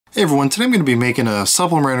Hey everyone, today I'm going to be making a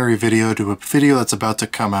supplementary video to a video that's about to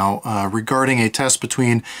come out regarding a test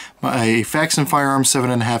between a Faxon Firearms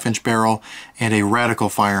 7.5 inch barrel and a Radical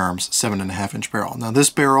Firearms 7.5 inch barrel. Now this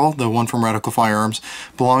barrel, the one from Radical Firearms,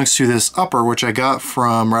 belongs to this upper which I got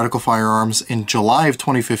from Radical Firearms in July of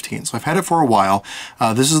 2015. So I've had it for a while.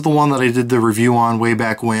 This is the one that I did the review on way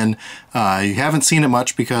back when. You haven't seen it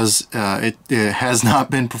much because it has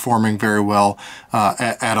not been performing very well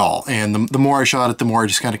at all. And the more I shot it, the more I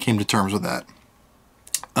just kind of came to terms with that.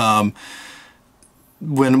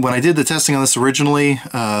 When I did the testing on this originally,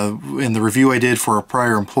 in the review I did for a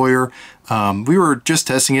prior employer, we were just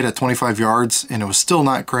testing it at 25 yards and it was still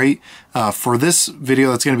not great. For this video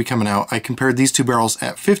that's going to be coming out, I compared these two barrels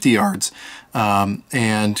at 50 yards,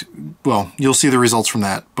 and well, you'll see the results from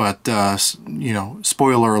that, but you know,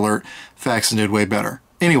 spoiler alert, Faxon did way better.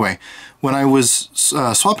 Anyway, when I was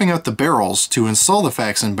swapping out the barrels to install the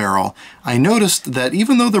Faxon barrel, I noticed that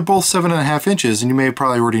even though they're both 7.5 inches, and you may have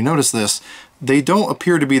probably already noticed this, they don't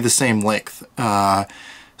appear to be the same length.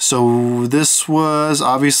 So this was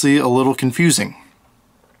obviously a little confusing.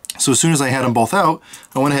 So as soon as I had them both out,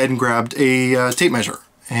 I went ahead and grabbed a tape measure.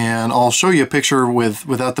 And I'll show you a picture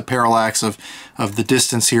without the parallax of the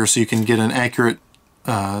distance here so you can get an accurate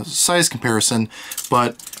size comparison.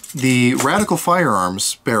 But the Radical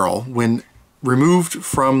Firearms barrel, when removed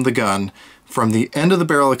from the gun, from the end of the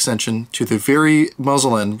barrel extension to the very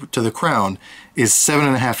muzzle end to the crown, is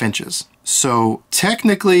 7.5 inches. So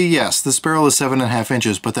technically, yes, this barrel is 7.5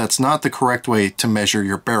 inches, but that's not the correct way to measure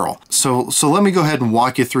your barrel. So let me go ahead and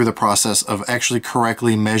walk you through the process of actually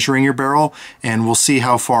correctly measuring your barrel, and we'll see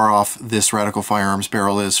how far off this Radical Firearms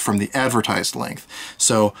barrel is from the advertised length.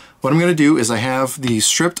 So what I'm going to do is I have the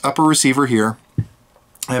stripped upper receiver here.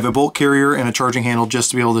 I have a bolt carrier and a charging handle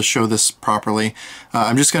just to be able to show this properly.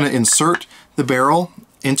 I'm just going to insert the barrel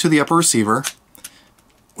into the upper receiver,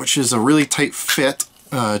 which is a really tight fit,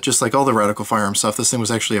 just like all the Radical Firearms stuff. This thing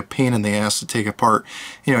was actually a pain in the ass to take apart.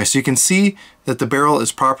 Anyway, so you can see that the barrel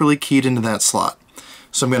is properly keyed into that slot.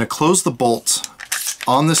 So I'm going to close the bolt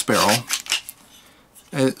on this barrel.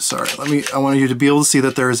 Sorry, I want you to be able to see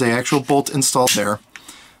that there is an actual bolt installed there.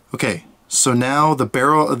 Okay. So now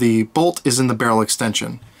the bolt is in the barrel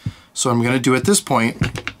extension. So what I'm going to do at this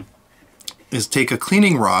point is take a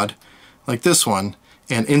cleaning rod like this one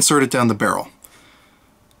and insert it down the barrel.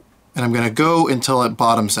 And I'm going to go until it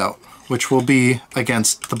bottoms out, which will be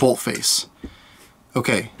against the bolt face.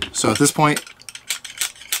 Okay, so at this point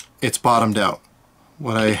it's bottomed out.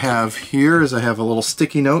 What I have here is I have a little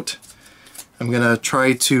sticky note. I'm going to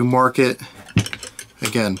try to mark it,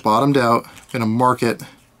 again, bottomed out. I'm going to mark it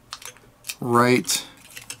right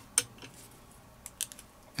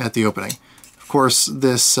at the opening. Of course,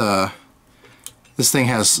 this thing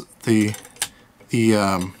has the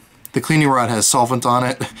cleaning rod has solvent on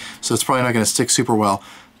it, so it's probably not going to stick super well.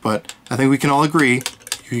 But I think we can all agree,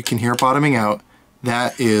 you can hear it bottoming out.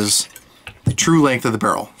 That is the true length of the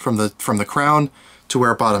barrel from the crown to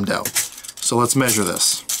where it bottomed out. So let's measure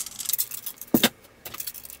this.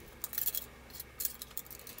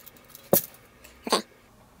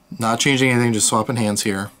 Not changing anything, just swapping hands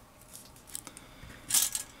here.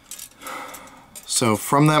 So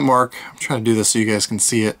from that mark, I'm trying to do this so you guys can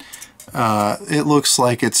see it. It looks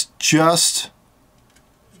like it's just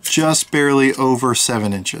barely over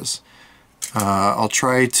 7 inches. I'll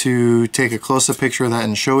try to take a close-up picture of that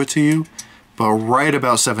and show it to you, but right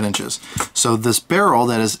about 7 inches. So this barrel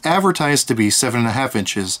that is advertised to be 7.5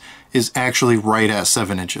 inches is actually right at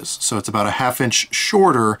 7 inches. So it's about a ½ inch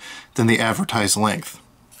shorter than the advertised length.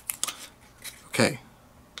 Okay,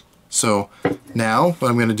 so now what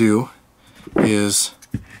I'm going to do is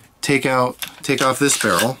take off this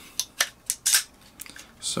barrel.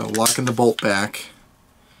 So locking the bolt back,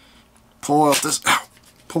 pull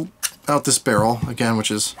out this barrel again, which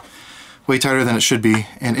is way tighter than it should be,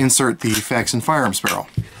 and insert the Faxon Firearms barrel.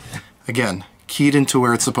 Again, keyed into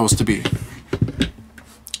where it's supposed to be.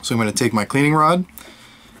 So I'm going to take my cleaning rod,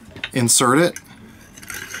 insert it.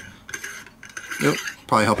 Yep.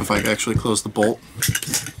 Probably help if I actually close the bolt.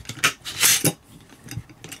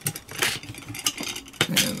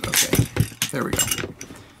 And okay, there we go.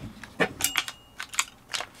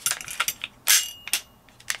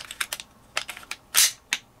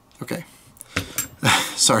 Okay.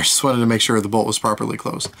 Sorry, just wanted to make sure the bolt was properly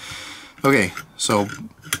closed. Okay, so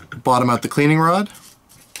bottom out the cleaning rod.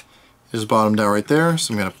 It is bottomed out right there,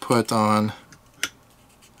 so I'm going to put on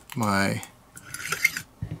my...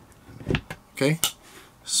 Okay.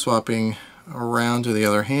 Swapping around to the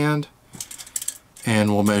other hand,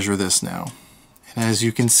 and we'll measure this now. And as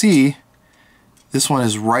you can see, this one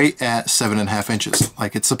is right at 7.5 inches,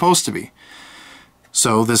 like it's supposed to be.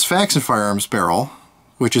 So this Faxon Firearms barrel,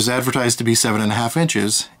 which is advertised to be 7.5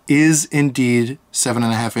 inches, is indeed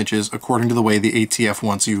 7.5 inches according to the way the ATF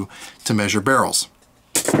wants you to measure barrels.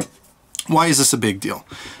 Why is this a big deal?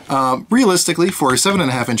 Realistically, for a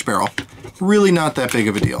 7.5 inch barrel, really not that big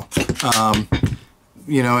of a deal.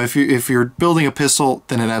 You know, if you're building a pistol,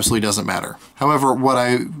 then it absolutely doesn't matter. However,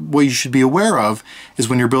 what you should be aware of is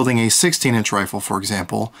when you're building a 16-inch rifle, for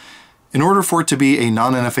example, in order for it to be a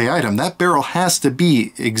non-NFA item, that barrel has to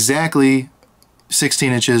be exactly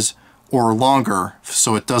 16 inches or longer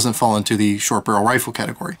so it doesn't fall into the short barrel rifle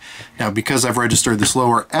category. Now, because I've registered this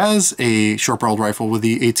lower as a short barreled rifle with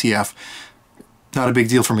the ATF, not a big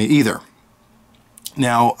deal for me either.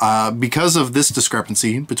 Now, because of this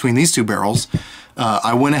discrepancy between these two barrels,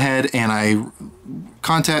 I went ahead and I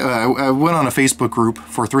went on a Facebook group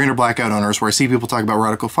for 300 Blackout owners where I see people talk about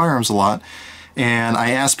Radical Firearms a lot, and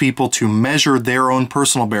I asked people to measure their own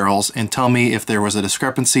personal barrels and tell me if there was a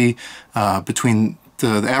discrepancy between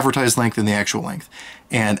the advertised length and the actual length.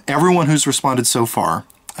 And everyone who's responded so far,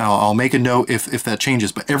 I'll make a note if that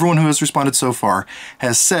changes, but everyone who has responded so far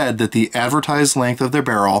has said that the advertised length of their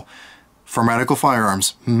barrel from Radical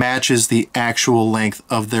Firearms matches the actual length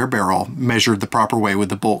of their barrel measured the proper way with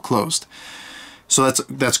the bolt closed. So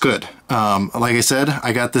that's good. Like I said,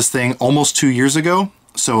 I got this thing almost 2 years ago,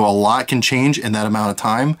 so a lot can change in that amount of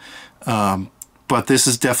time. But this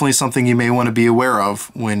is definitely something you may want to be aware of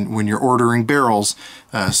when you're ordering barrels,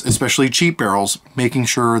 especially cheap barrels, making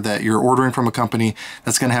sure that you're ordering from a company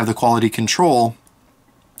that's going to have the quality control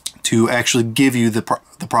to actually give you the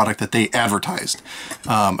product that they advertised.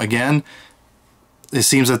 Again, it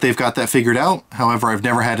seems that they've got that figured out. However, I've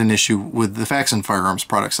never had an issue with the Faxon Firearms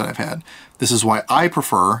products that I've had. This is why I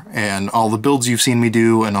prefer, and all the builds you've seen me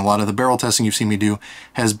do and a lot of the barrel testing you've seen me do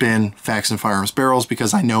has been Faxon Firearms barrels,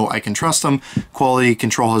 because I know I can trust them. Quality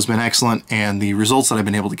control has been excellent, and the results that I've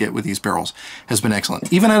been able to get with these barrels has been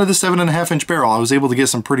excellent. Even out of the 7.5 inch barrel, I was able to get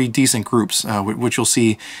some pretty decent groups, which you'll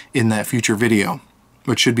see in that future video,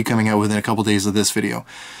 which should be coming out within a couple days of this video.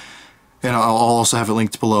 And I'll also have it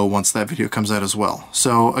linked below once that video comes out as well.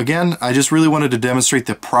 So again, I just really wanted to demonstrate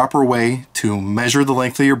the proper way to measure the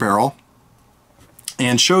length of your barrel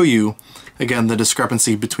and show you, again, the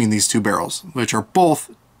discrepancy between these two barrels, which are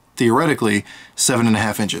both theoretically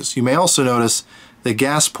 7.5 inches. You may also notice the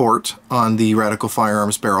gas port on the Radical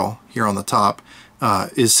Firearms barrel here on the top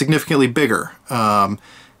is significantly bigger.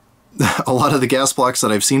 A lot of the gas blocks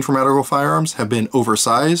that I've seen from Radical Firearms have been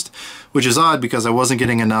oversized, which is odd because I wasn't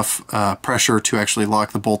getting enough pressure to actually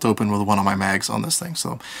lock the bolt open with one of my mags on this thing.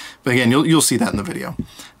 So, but again, you'll see that in the video.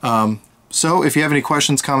 So if you have any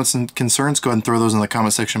questions, comments, and concerns, go ahead and throw those in the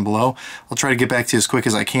comment section below. I'll try to get back to you as quick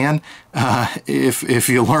as I can. If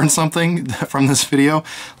you learned something from this video,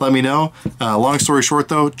 let me know. Long story short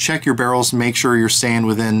though, check your barrels, make sure you're staying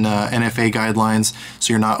within NFA guidelines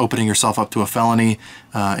so you're not opening yourself up to a felony,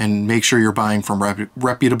 and make sure you're buying from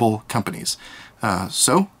reputable companies.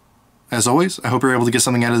 So, as always, I hope you're able to get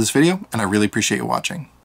something out of this video, and I really appreciate you watching.